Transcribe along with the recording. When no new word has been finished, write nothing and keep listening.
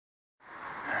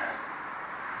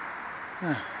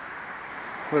Ah,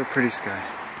 what a pretty sky.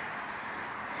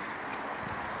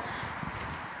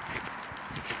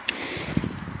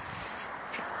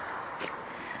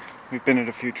 We've been at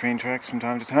a few train tracks from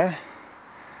time to time.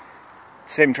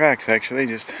 Same tracks actually,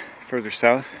 just further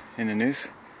south in the news.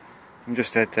 I'm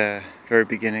just at the very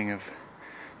beginning of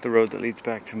the road that leads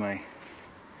back to my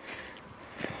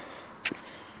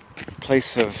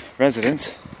place of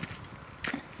residence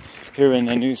here in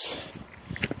Anus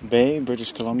Bay,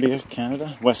 British Columbia,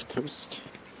 Canada, west coast.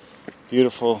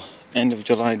 Beautiful end of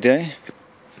July day.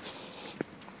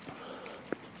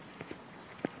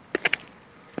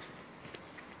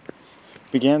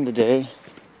 Began the day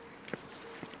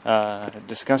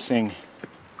discussing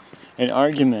an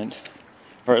argument,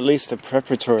 or at least a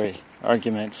preparatory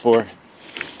argument for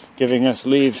giving us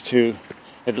leave to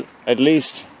at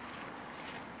least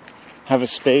have a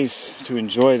space to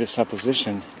enjoy the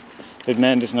supposition that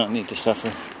man does not need to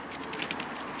suffer.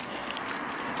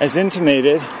 As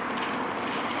intimated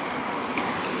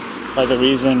by the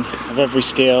reason of every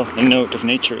scale and note of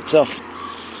nature itself,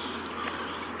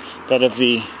 that of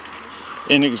the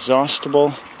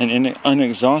inexhaustible and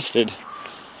unexhausted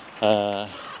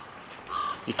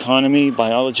economy,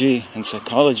 biology, and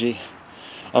psychology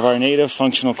of our native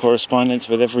functional correspondence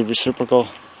with every reciprocal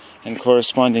and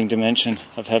corresponding dimension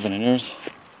of heaven and earth,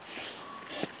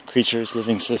 creatures,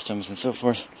 living systems, and so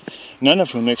forth, none of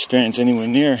whom experience anywhere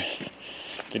near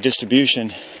the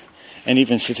distribution and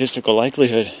even statistical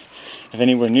likelihood of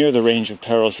anywhere near the range of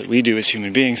perils that we do as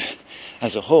human beings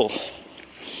as a whole,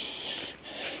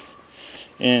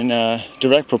 in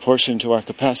direct proportion to our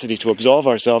capacity to absolve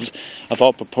ourselves of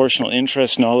all proportional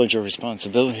interest, knowledge, or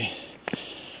responsibility.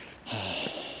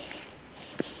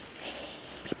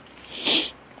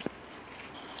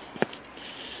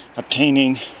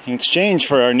 Obtaining, in exchange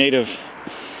for our native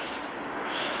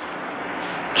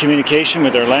communication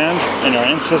with our land and our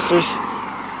ancestors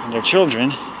and their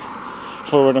children,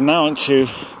 for what amount to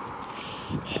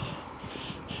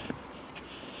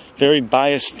very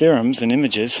biased theorems and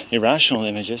images, irrational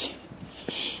images,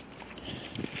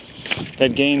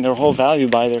 that gain their whole value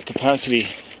by their capacity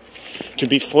to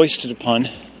be foisted upon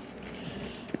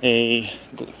a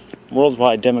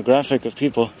worldwide demographic of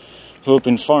people who have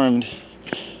been farmed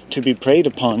to be preyed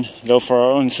upon, though for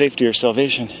our own safety or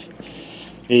salvation.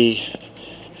 The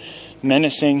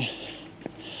menacing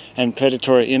and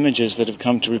predatory images that have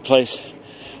come to replace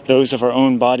those of our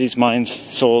own bodies, minds,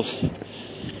 souls,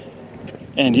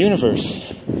 and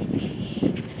universe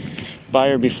by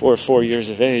or before 4 years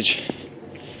of age.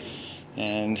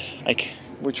 And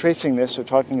we're tracing this, we're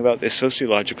talking about this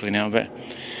sociologically now, but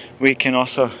we can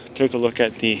also take a look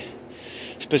at the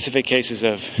specific cases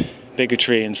of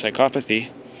bigotry and psychopathy,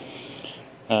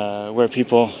 where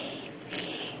people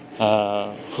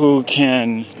who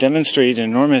can demonstrate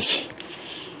enormous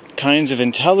kinds of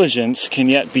intelligence can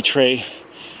yet betray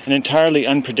an entirely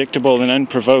unpredictable and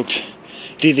unprovoked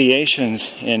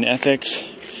deviations in ethics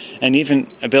and even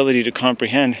ability to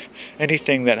comprehend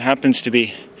anything that happens to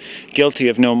be guilty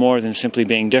of no more than simply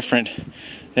being different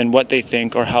than what they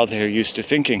think or how they are used to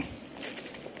thinking,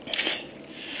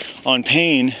 on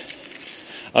pain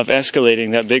of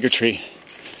escalating that bigotry,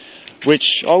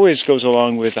 which always goes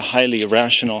along with a highly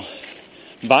irrational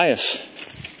bias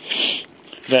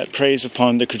that preys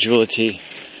upon the credulity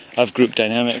of group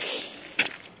dynamics,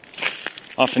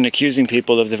 often accusing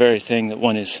people of the very thing that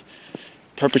one is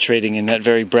perpetrating in that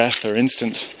very breath or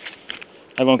instance.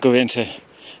 I won't go into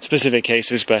specific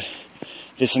cases, but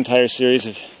this entire series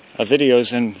of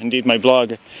videos, and indeed my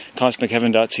blog,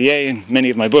 cosmicheaven.ca, and many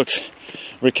of my books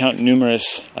recount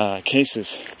numerous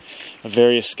cases of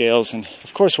various scales, and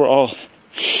of course we're all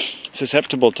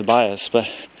susceptible to bias, but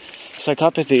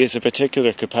psychopathy is a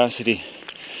particular capacity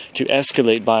to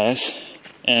escalate bias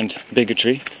and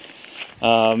bigotry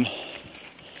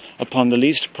upon the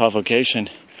least provocation,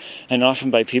 and often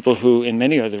by people who in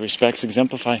many other respects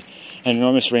exemplify an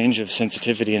enormous range of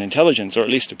sensitivity and intelligence, or at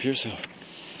least appear so.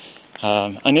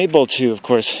 Unable to, of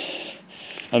course,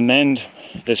 amend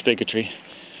this bigotry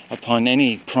upon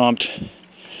any prompt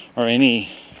or any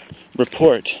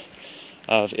report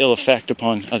of ill effect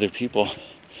upon other people.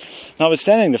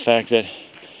 Notwithstanding the fact that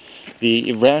the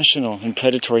irrational and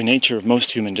predatory nature of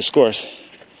most human discourse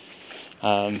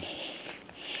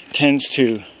tends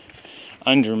to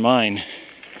undermine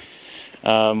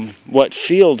what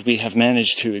field we have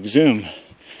managed to exhume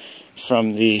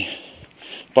from the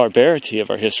barbarity of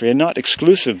our history, and not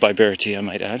exclusive barbarity, I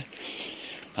might add,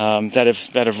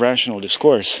 that of rational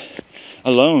discourse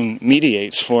alone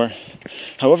mediates for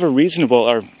however reasonable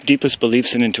our deepest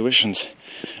beliefs and intuitions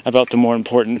about the more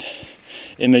important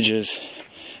images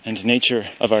and nature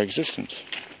of our existence.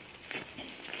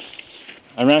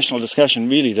 A rational discussion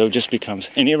really, though, just becomes,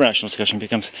 an irrational discussion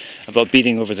becomes about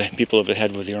beating over the people over the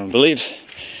head with your own beliefs,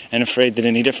 and afraid that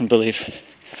any different belief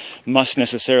must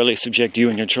necessarily subject you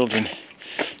and your children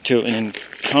to an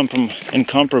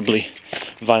incomparably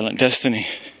violent destiny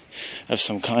of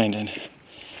some kind.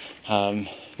 And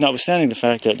notwithstanding the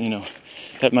fact that,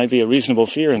 that might be a reasonable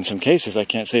fear in some cases, I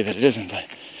can't say that it isn't, but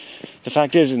the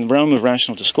fact is, in the realm of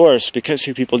rational discourse, because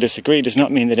two people disagree does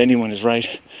not mean that anyone is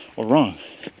right or wrong.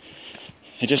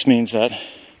 It just means that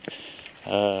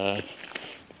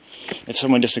if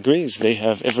someone disagrees, they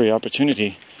have every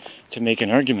opportunity to make an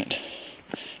argument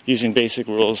using basic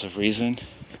rules of reason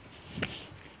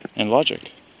and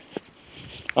logic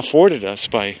afforded us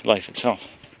by life itself.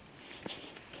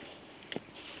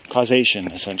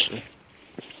 Causation, essentially.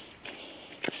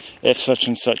 If such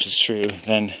and such is true,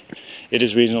 then it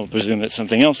is reasonable to presume that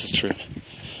something else is true.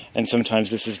 And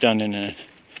sometimes this is done in an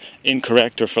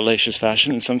incorrect or fallacious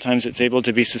fashion, and sometimes it's able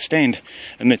to be sustained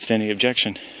amidst any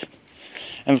objection.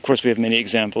 And of course we have many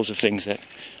examples of things that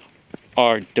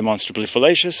are demonstrably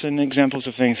fallacious, and examples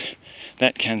of things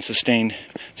that can sustain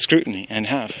scrutiny, and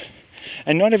have.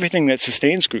 And not everything that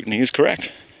sustains scrutiny is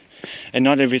correct. And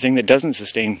not everything that doesn't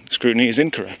sustain scrutiny is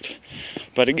incorrect.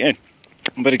 But again,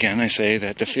 I say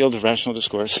that the field of rational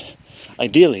discourse,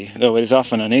 ideally, though it is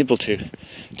often unable to,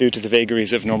 due to the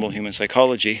vagaries of normal human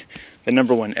psychology, the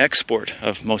number one export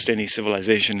of most any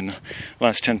civilization in the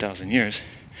last 10,000 years,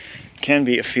 can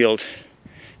be a field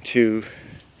to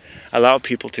allow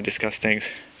people to discuss things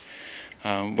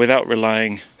without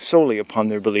relying solely upon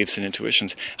their beliefs and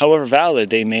intuitions, however valid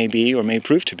they may be or may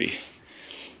prove to be.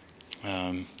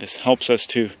 This helps us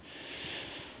to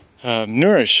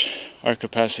nourish our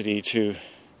capacity to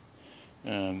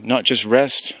not just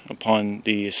rest upon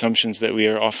the assumptions that we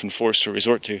are often forced to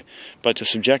resort to, but to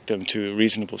subject them to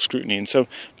reasonable scrutiny. And so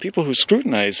people who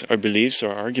scrutinize our beliefs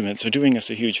or our arguments are doing us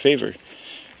a huge favor.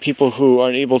 People who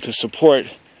are able to support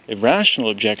a rational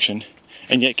objection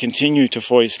and yet continue to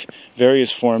foist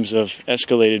various forms of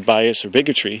escalated bias or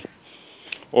bigotry,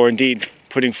 or indeed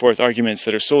putting forth arguments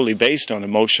that are solely based on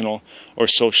emotional or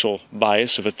social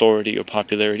bias of authority or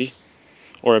popularity,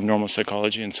 or of normal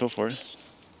psychology and so forth,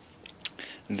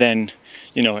 then,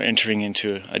 entering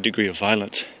into a degree of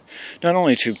violence, not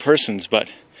only to persons, but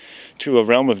to a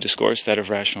realm of discourse, that of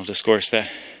rational discourse, that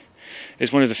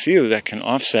is one of the few that can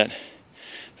offset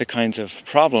the kinds of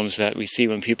problems that we see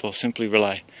when people simply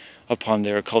rely upon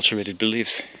their acculturated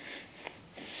beliefs.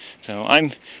 So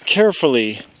I'm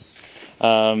carefully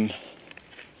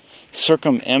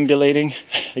circumambulating,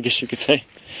 I guess you could say,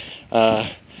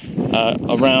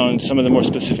 around some of the more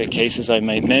specific cases I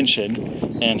might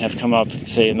mention and have come up,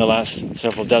 say, in the last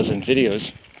several dozen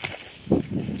videos.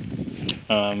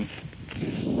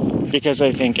 Because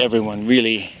I think everyone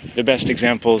really, the best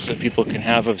examples that people can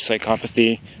have of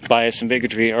psychopathy, bias, and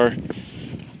bigotry are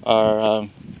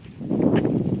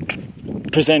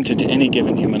presented to any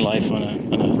given human life on a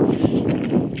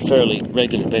fairly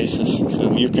regular basis.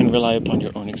 So you can rely upon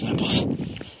your own examples.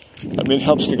 I mean, it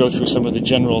helps to go through some of the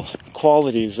general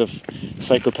qualities of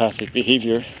psychopathic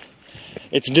behavior.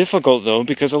 It's difficult, though,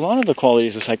 because a lot of the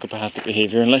qualities of psychopathic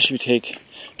behavior, unless you take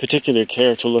particular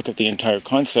care to look at the entire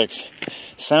context,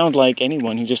 sound like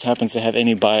anyone who just happens to have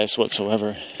any bias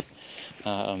whatsoever.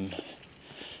 I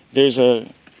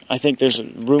think there's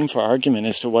room for argument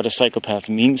as to what a psychopath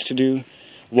means to do,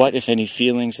 what, if any,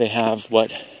 feelings they have,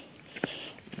 what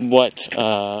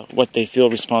they feel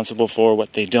responsible for,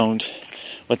 what they don't,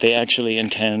 what they actually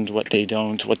intend, what they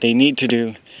don't, what they need to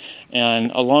do,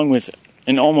 and along with,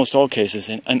 in almost all cases,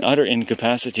 an utter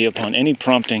incapacity upon any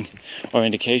prompting or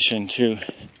indication to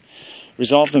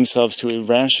resolve themselves to a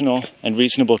rational and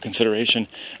reasonable consideration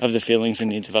of the feelings and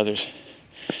needs of others.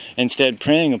 Instead,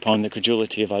 preying upon the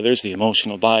credulity of others, the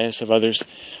emotional bias of others,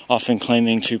 often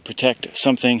claiming to protect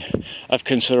something of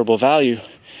considerable value,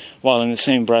 while in the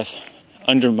same breath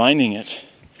undermining it,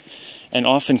 and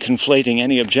often conflating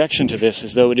any objection to this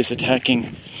as though it is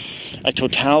attacking a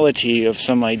totality of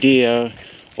some idea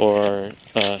or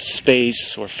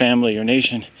space or family or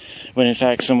nation, when in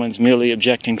fact someone's merely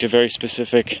objecting to very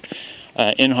specific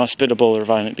inhospitable or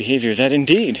violent behavior that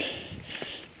indeed,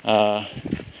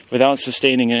 without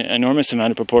sustaining an enormous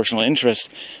amount of proportional interest,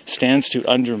 stands to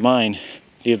undermine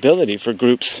the ability for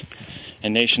groups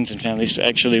and nations and families to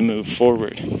actually move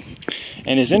forward.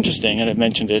 And it's interesting, and I've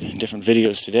mentioned it in different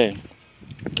videos today,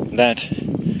 that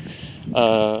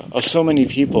of so many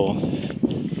people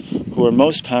who are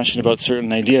most passionate about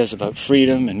certain ideas about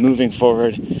freedom and moving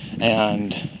forward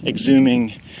and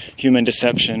exhuming human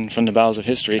deception from the bowels of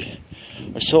history,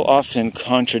 are so often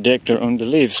contradict their own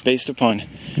beliefs based upon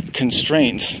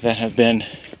constraints that have been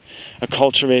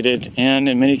acculturated and,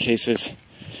 in many cases,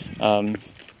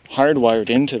 hardwired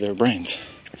into their brains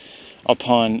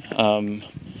upon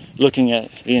looking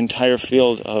at the entire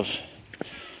field of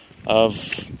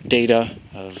data,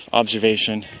 of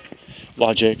observation,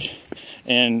 logic,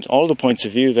 and all the points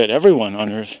of view that everyone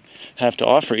on Earth have to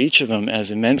offer, each of them as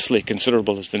immensely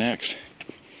considerable as the next.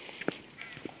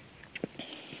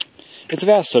 It's a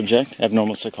vast subject,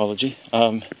 abnormal psychology,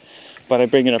 but I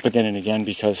bring it up again and again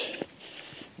because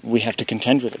we have to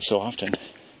contend with it so often.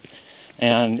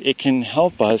 And it can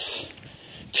help us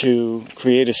to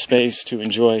create a space to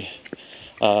enjoy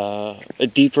a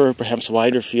deeper, perhaps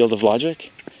wider field of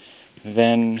logic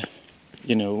than,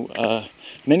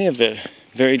 many of the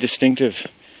very distinctive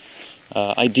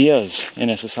ideas in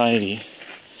a society.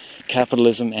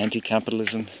 Capitalism,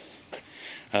 anti-capitalism,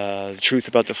 the truth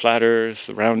about the flat earth,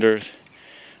 the round earth,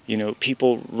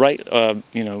 people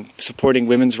supporting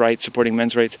women's rights, supporting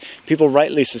men's rights. People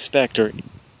rightly suspect are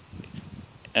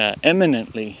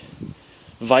eminently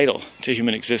vital to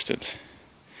human existence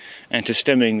and to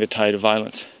stemming the tide of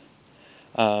violence.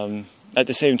 At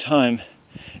the same time,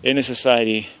 in a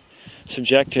society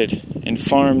subjected and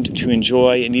farmed to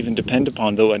enjoy and even depend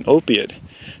upon, though an opiate,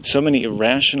 so many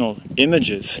irrational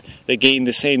images that gain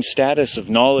the same status of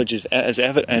knowledge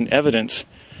and evidence,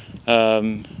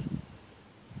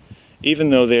 even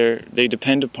though they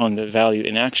depend upon the value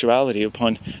in actuality,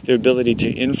 upon their ability to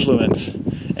influence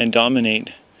and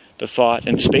dominate the thought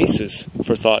and spaces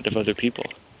for thought of other people.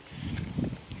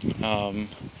 And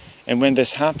when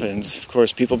this happens, of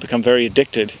course, people become very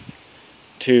addicted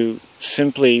to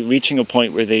simply reaching a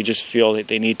point where they just feel that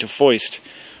they need to foist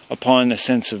upon a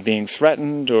sense of being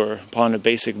threatened or upon a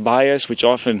basic bias, which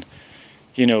often,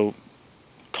 uses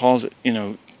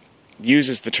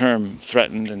the term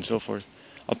threatened and so forth,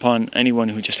 upon anyone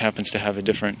who just happens to have a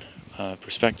different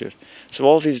perspective. So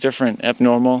all these different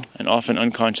abnormal and often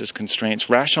unconscious constraints,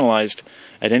 rationalized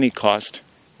at any cost,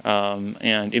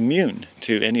 and immune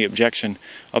to any objection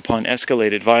upon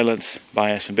escalated violence,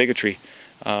 bias, and bigotry,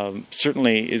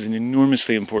 certainly is an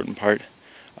enormously important part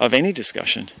of any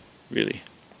discussion, really.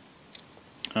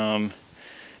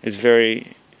 It's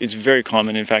very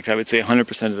common. In fact, I would say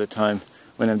 100% of the time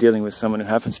when I'm dealing with someone who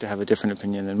happens to have a different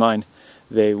opinion than mine,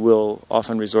 they will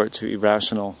often resort to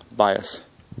irrational bias.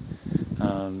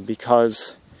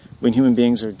 Because when human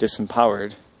beings are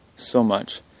disempowered so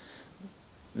much,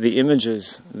 the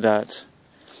images that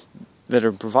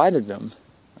are provided them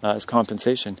as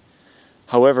compensation,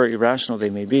 however irrational they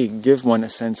may be, give one a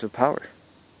sense of power.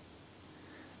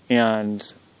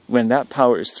 And when that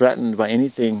power is threatened by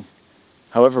anything,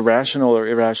 however rational or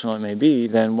irrational it may be,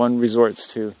 then one resorts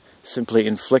to simply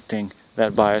inflicting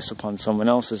that bias upon someone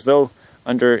else, as though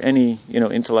under any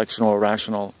intellectual or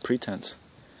rational pretense.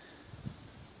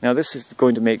 Now, this is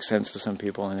going to make sense to some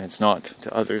people, and it's not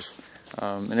to others.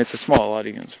 And it's a small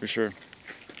audience, for sure.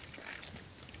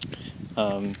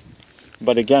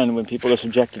 But again, when people are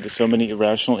subjected to so many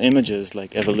irrational images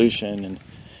like evolution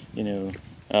and,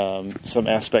 some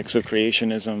aspects of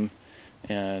creationism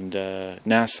and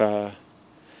NASA,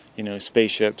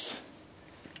 spaceships,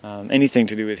 anything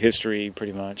to do with history,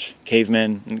 pretty much,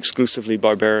 cavemen and exclusively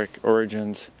barbaric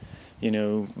origins,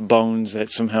 bones that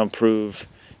somehow prove,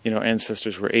 our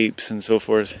ancestors were apes and so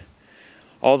forth,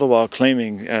 all the while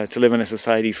claiming to live in a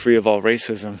society free of all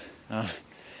racism,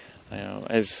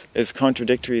 as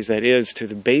contradictory as that is to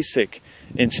the basic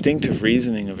instinctive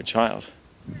reasoning of a child,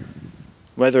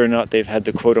 whether or not they've had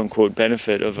the quote-unquote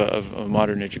benefit of a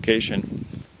modern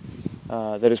education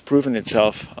that has proven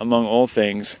itself, among all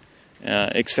things,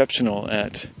 exceptional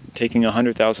at taking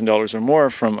 $100,000 or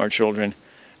more from our children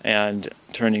and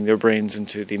turning their brains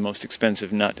into the most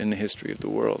expensive nut in the history of the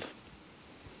world.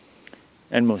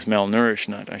 And most malnourished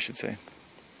nut, I should say.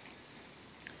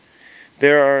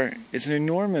 It's an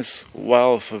enormous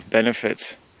wealth of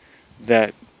benefits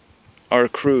that are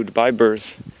accrued by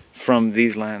birth from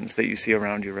these lands that you see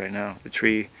around you right now. The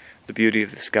tree, the beauty of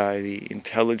the sky, the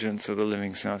intelligence of the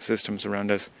living systems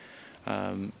around us,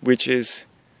 which is,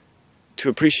 to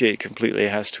appreciate completely,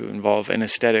 has to involve an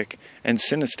aesthetic and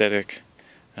synesthetic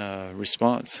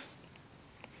response.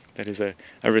 That is a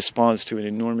response to an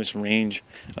enormous range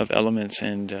of elements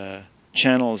and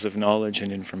channels of knowledge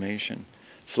and information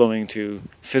flowing to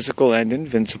physical and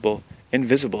invisible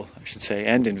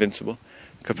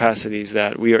capacities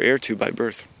that we are heir to by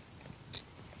birth,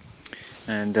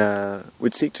 and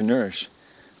would seek to nourish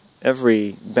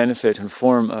every benefit and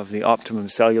form of the optimum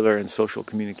cellular and social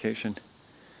communication.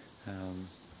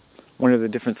 One of the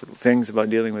different things about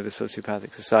dealing with a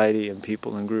sociopathic society and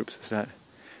people and groups is that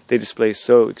they display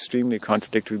so extremely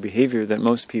contradictory behavior that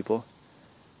most people,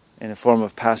 in a form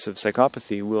of passive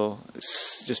psychopathy will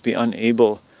just be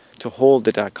unable to hold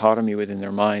the dichotomy within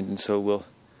their mind, and so will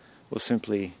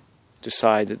simply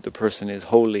decide that the person is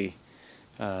wholly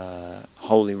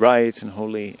right and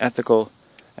wholly ethical,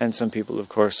 and some people, of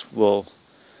course, will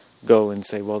go and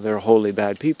say, well, they're wholly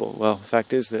bad people. Well, the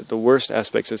fact is that the worst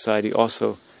aspects of society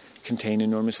also contain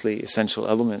enormously essential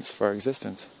elements for our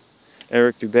existence.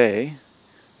 Eric Dubay,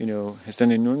 has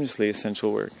done enormously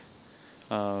essential work.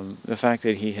 The fact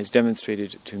that he has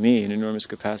demonstrated to me an enormous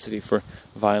capacity for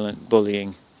violent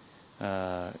bullying,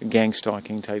 gang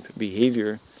stalking type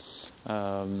behavior,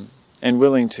 and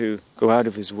willing to go out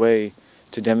of his way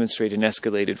to demonstrate an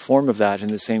escalated form of that in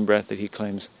the same breath that he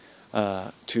claims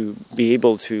to be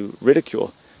able to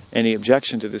ridicule any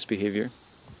objection to this behavior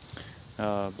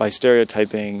by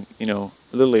stereotyping,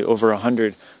 literally over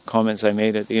 100 comments I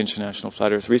made at the International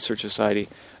Flat Earth Research Society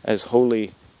as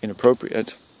wholly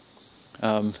inappropriate,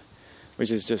 which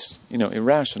is just,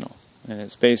 irrational. And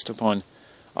it's based upon,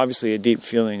 obviously, a deep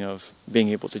feeling of being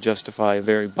able to justify a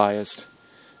very biased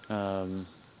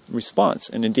response.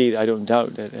 And indeed, I don't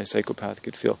doubt that a psychopath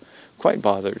could feel quite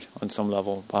bothered on some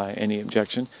level by any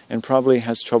objection, and probably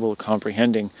has trouble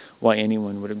comprehending why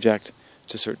anyone would object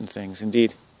to certain things.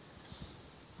 Indeed,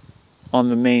 on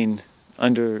the main,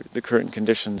 under the current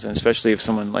conditions, and especially if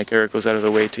someone like Eric goes out of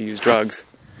the way to use drugs,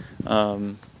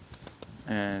 and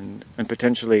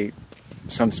potentially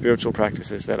some spiritual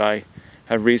practices that I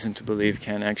have reason to believe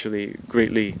can actually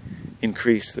greatly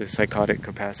increase the psychotic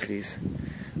capacities,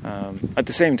 at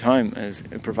the same time as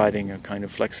providing a kind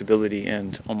of flexibility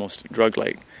and almost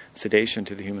drug-like sedation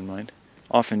to the human mind,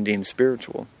 often deemed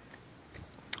spiritual,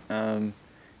 can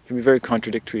be very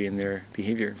contradictory in their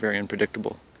behavior, very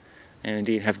unpredictable, and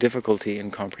indeed have difficulty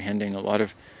in comprehending a lot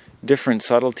of different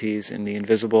subtleties in the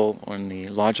invisible or in the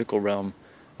logical realm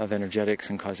of energetics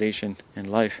and causation in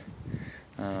life,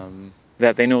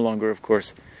 that they no longer, of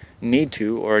course, need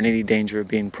to, or in any danger of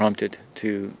being prompted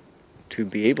to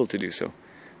be able to do so.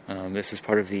 This is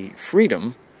part of the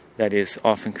freedom that is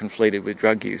often conflated with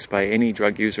drug use by any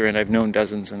drug user, and I've known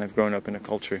dozens, and I've grown up in a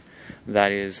culture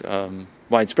that is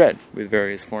widespread with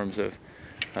various forms of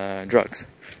drugs.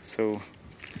 So,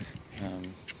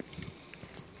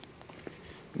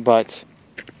 but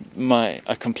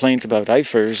a complaint about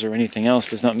IFERS or anything else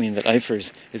does not mean that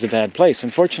IFERS is a bad place.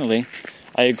 Unfortunately,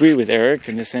 I agree with Eric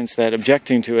in the sense that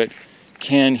objecting to it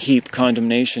can heap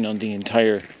condemnation on the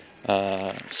entire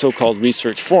so-called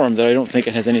research form, that I don't think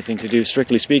it has anything to do,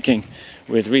 strictly speaking,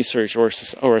 with research or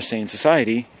a sane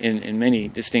society in many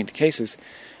distinct cases.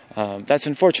 That's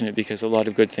unfortunate, because a lot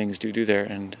of good things do there,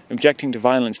 and objecting to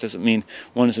violence doesn't mean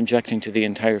one is objecting to the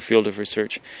entire field of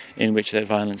research in which that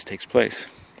violence takes place.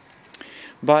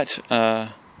 But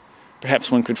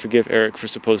perhaps one could forgive Eric for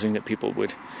supposing that people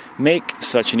would make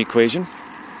such an equation.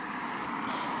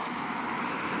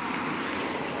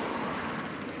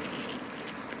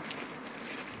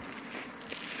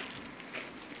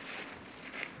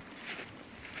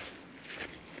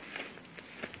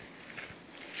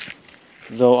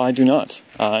 Though I do not.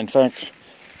 In fact,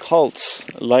 cults,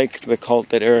 like the cult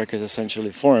that Eric has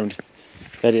essentially formed,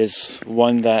 that is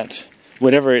one that,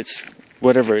 whatever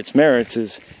its merits,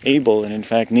 is able and in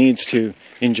fact needs to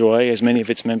enjoy, as many of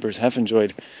its members have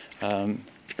enjoyed,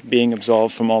 being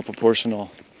absolved from all proportional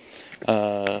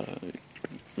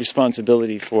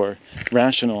responsibility for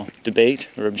rational debate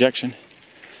or objection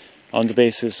on the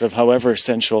basis of however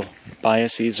essential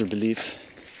biases or beliefs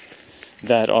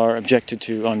that are objected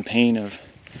to on pain of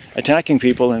attacking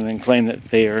people, and then claim that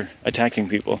they are attacking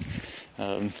people,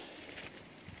 and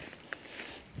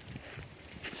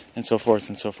so forth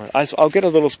and so forth. I'll get a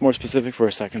little more specific for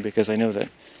a second, because I know that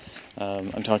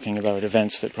I'm talking about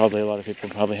events that probably a lot of people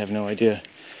probably have no idea.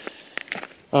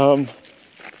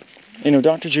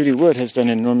 Dr. Judy Wood has done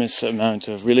an enormous amount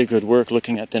of really good work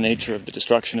looking at the nature of the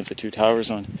destruction of the two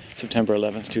towers on September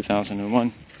 11th,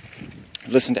 2001.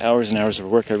 I've listened to hours and hours of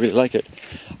work. I really like it.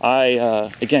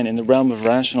 Again, in the realm of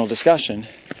rational discussion,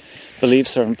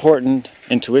 beliefs are important,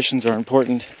 intuitions are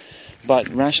important, but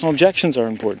rational objections are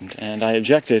important. And I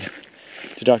objected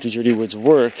to Dr. Judy Wood's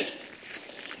work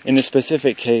in the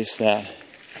specific case that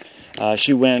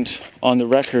she went on the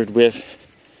record with,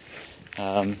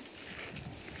 I'm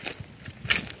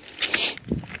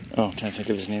trying to think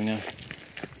of his name now.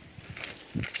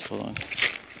 Just hold on.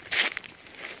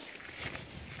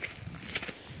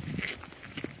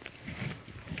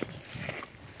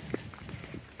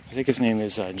 I think his name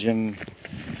is Jim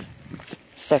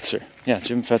Fetzer. Yeah,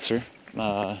 Jim Fetzer,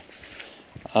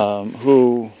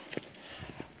 who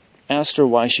asked her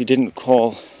why she didn't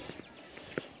call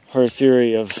her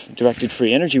theory of directed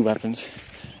free energy weapons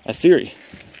a theory.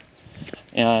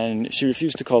 and she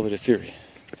refused to call it a theory.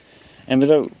 And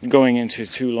without going into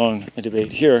too long a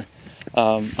debate here,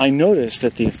 I noticed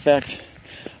that the effect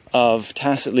of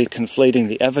tacitly conflating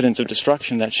the evidence of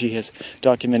destruction that she has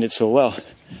documented so well,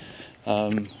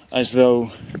 as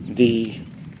though the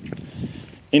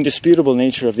indisputable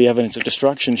nature of the evidence of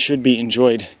destruction should be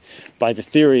enjoyed by the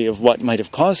theory of what might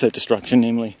have caused that destruction,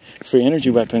 namely free energy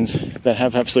weapons that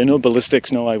have absolutely no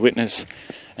ballistics, no eyewitness,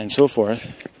 and so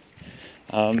forth.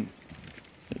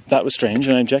 That was strange,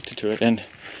 and I objected to it, and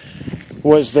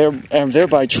was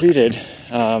thereby treated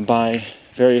by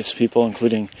various people,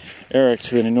 including Eric,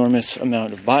 to an enormous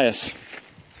amount of bias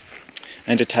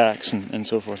and attacks and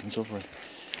so forth and so forth.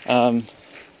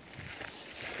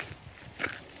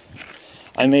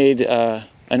 I made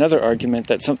another argument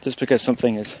that just because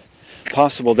something is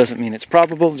possible doesn't mean it's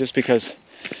probable. Just because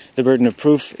the burden of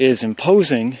proof is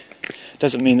imposing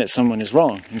doesn't mean that someone is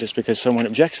wrong. And just because someone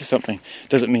objects to something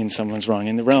doesn't mean someone's wrong.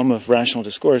 In the realm of rational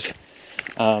discourse,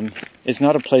 it's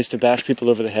not a place to bash people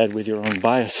over the head with your own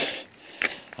bias.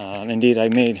 Indeed,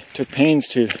 I took pains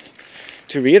to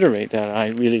reiterate that I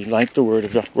really liked the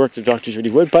work of Dr. Judy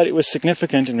Wood, but it was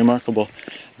significant and remarkable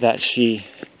that she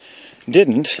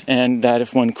didn't, and that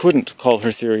if one couldn't call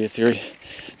her theory a theory,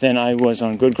 then I was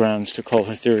on good grounds to call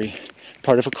her theory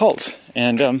part of a cult.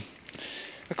 And a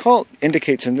cult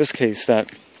indicates in this case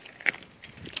that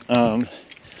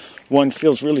one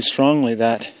feels really strongly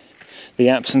that the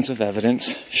absence of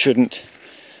evidence shouldn't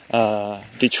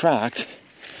detract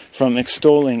from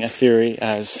extolling a theory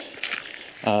as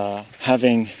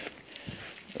having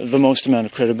the most amount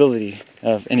of credibility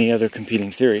of any other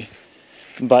competing theory,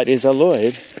 but is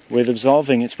alloyed with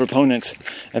absolving its proponents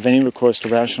of any recourse to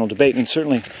rational debate, and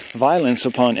certainly violence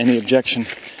upon any objection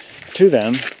to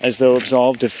them, as though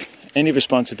absolved of any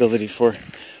responsibility for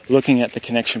looking at the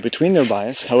connection between their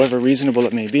bias, however reasonable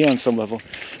it may be on some level,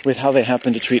 with how they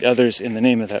happen to treat others in the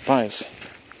name of that bias.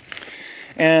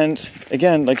 And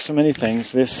again, like so many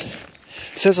things, this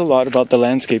says a lot about the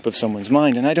landscape of someone's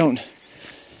mind, and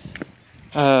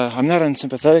I'm not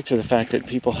unsympathetic to the fact that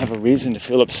people have a reason to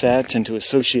feel upset and to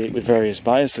associate with various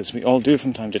biases. We all do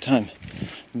from time to time.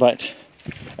 But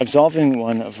absolving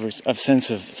one of a sense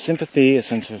of sympathy, a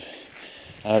sense of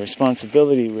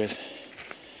responsibility with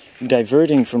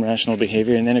diverting from rational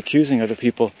behavior and then accusing other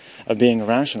people of being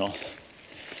irrational.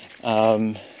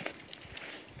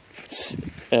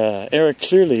 Eric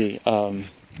clearly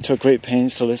took great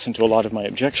pains to listen to a lot of my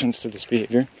objections to this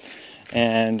behavior,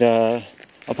 and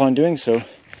upon doing so,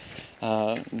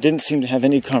 didn't seem to have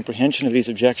any comprehension of these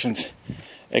objections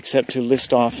except to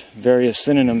list off various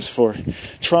synonyms for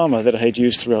trauma that I had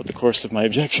used throughout the course of my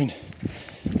objection.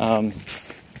 And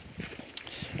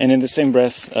in the same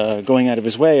breath, going out of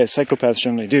his way, as psychopaths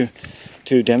generally do,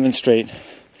 to demonstrate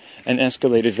an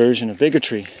escalated version of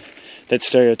bigotry that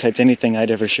stereotyped anything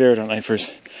I'd ever shared on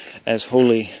IFERS as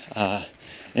wholly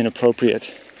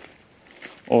inappropriate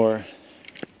or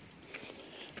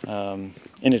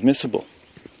inadmissible,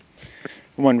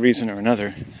 for one reason or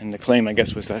another. And the claim, I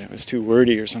guess, was that it was too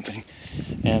wordy or something.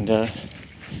 And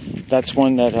that's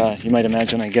one that you might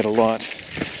imagine I get a lot.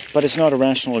 But it's not a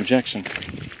rational objection.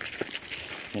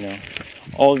 You know,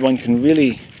 all one can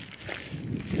really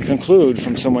conclude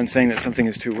from someone saying that something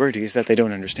is too wordy is that they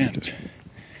don't understand it.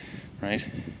 Right?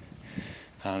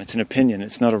 It's an opinion.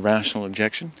 It's not a rational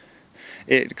objection.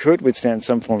 It could withstand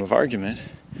some form of argument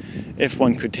if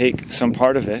one could take some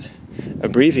part of it,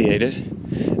 abbreviate it,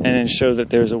 and then show that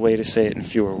there's a way to say it in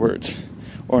fewer words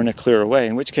or in a clearer way,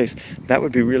 in which case that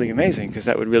would be really amazing, because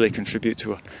that would really contribute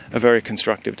to a very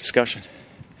constructive discussion.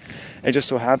 It just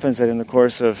so happens that in the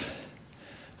course of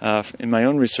in my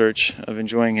own research of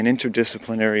enjoying an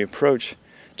interdisciplinary approach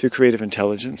to creative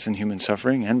intelligence and human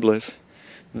suffering and bliss,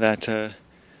 that I'm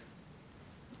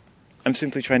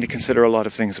simply trying to consider a lot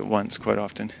of things at once quite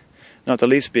often, not the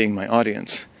least being my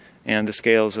audience and the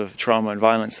scales of trauma and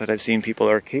violence that I've seen people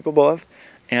are capable of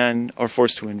and are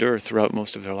forced to endure throughout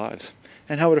most of their lives,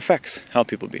 and how it affects how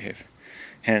people behave.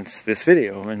 Hence this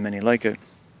video and many like it.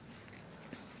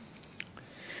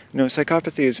 You know,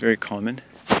 psychopathy is very common.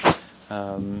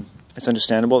 It's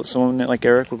understandable that someone like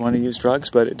Eric would want to use drugs,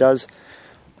 but it does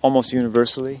almost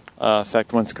universally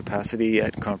affect one's capacity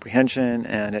at comprehension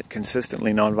and at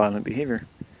consistently nonviolent behavior,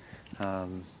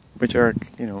 which Eric,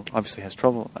 obviously has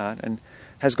trouble at, and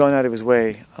has gone out of his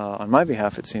way on my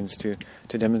behalf, it seems, to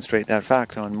demonstrate that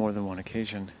fact on more than one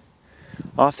occasion,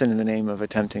 often in the name of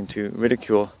attempting to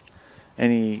ridicule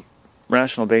any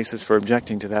rational basis for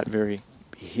objecting to that very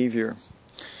behavior.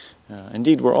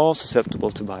 Indeed, we're all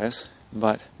susceptible to bias,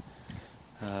 but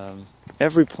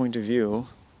every point of view,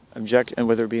 and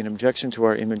whether it be an objection to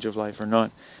our image of life or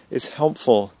not, is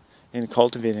helpful in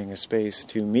cultivating a space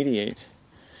to mediate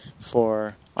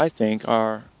for, I think,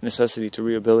 our necessity to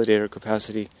rehabilitate our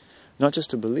capacity not just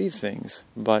to believe things,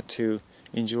 but to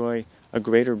enjoy a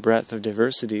greater breadth of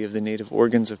diversity of the native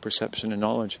organs of perception and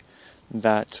knowledge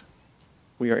that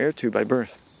we are heir to by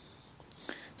birth.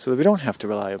 So that we don't have to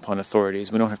rely upon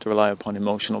authorities, we don't have to rely upon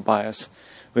emotional bias,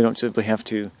 we don't simply have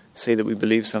to say that we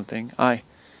believe something,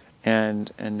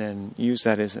 and then use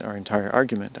that as our entire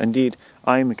argument. Indeed,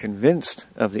 I am convinced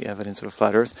of the evidence of a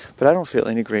flat earth, but I don't feel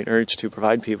any great urge to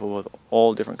provide people with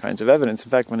all different kinds of evidence.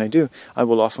 In fact, when I do, I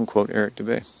will often quote Eric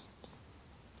Dubay.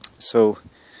 So,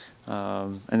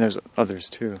 and there's others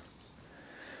too.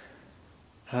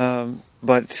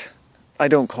 But I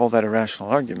don't call that a rational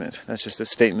argument. That's just a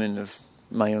statement of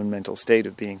my own mental state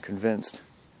of being convinced.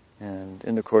 And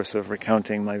in the course of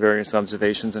recounting my various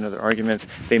observations and other arguments,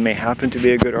 they may happen to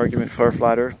be a good argument for a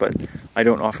flat earth, but I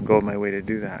don't often go my way to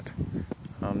do that.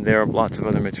 There are lots of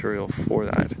other material for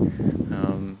that.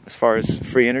 As far as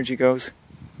free energy goes,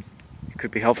 it could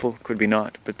be helpful, could be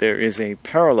not, but there is a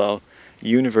parallel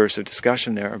universe of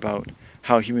discussion there about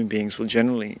how human beings will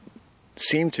generally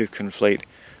seem to conflate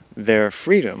their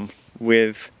freedom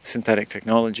with synthetic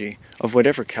technology of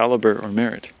whatever caliber or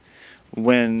merit,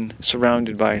 when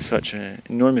surrounded by such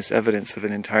enormous evidence of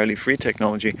an entirely free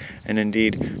technology, and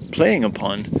indeed playing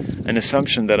upon an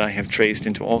assumption that I have traced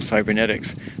into all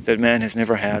cybernetics, that man has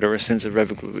never had or has since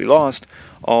irrevocably lost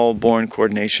all born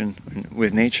coordination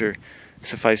with nature,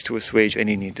 suffice to assuage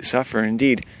any need to suffer,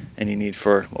 indeed any need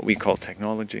for what we call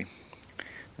technology.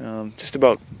 Just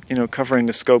about, covering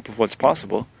the scope of what's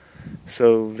possible,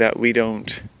 so that we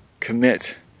don't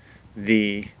commit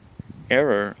the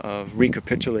error of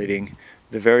recapitulating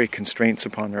the very constraints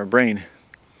upon our brain,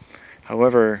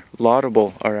 however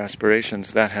laudable our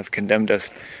aspirations, that have condemned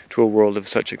us to a world of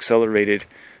such accelerated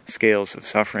scales of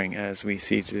suffering as we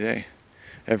see today.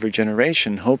 Every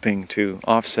generation hoping to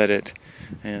offset it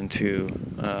and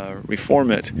to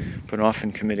reform it, but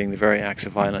often committing the very acts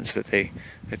of violence that they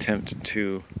attempt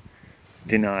to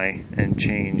deny and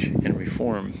change and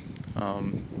reform.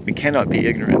 We cannot be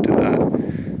ignorant of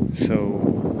that. So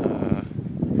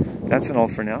that's an all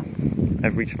for now.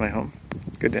 I've reached my home.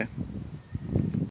 Good day.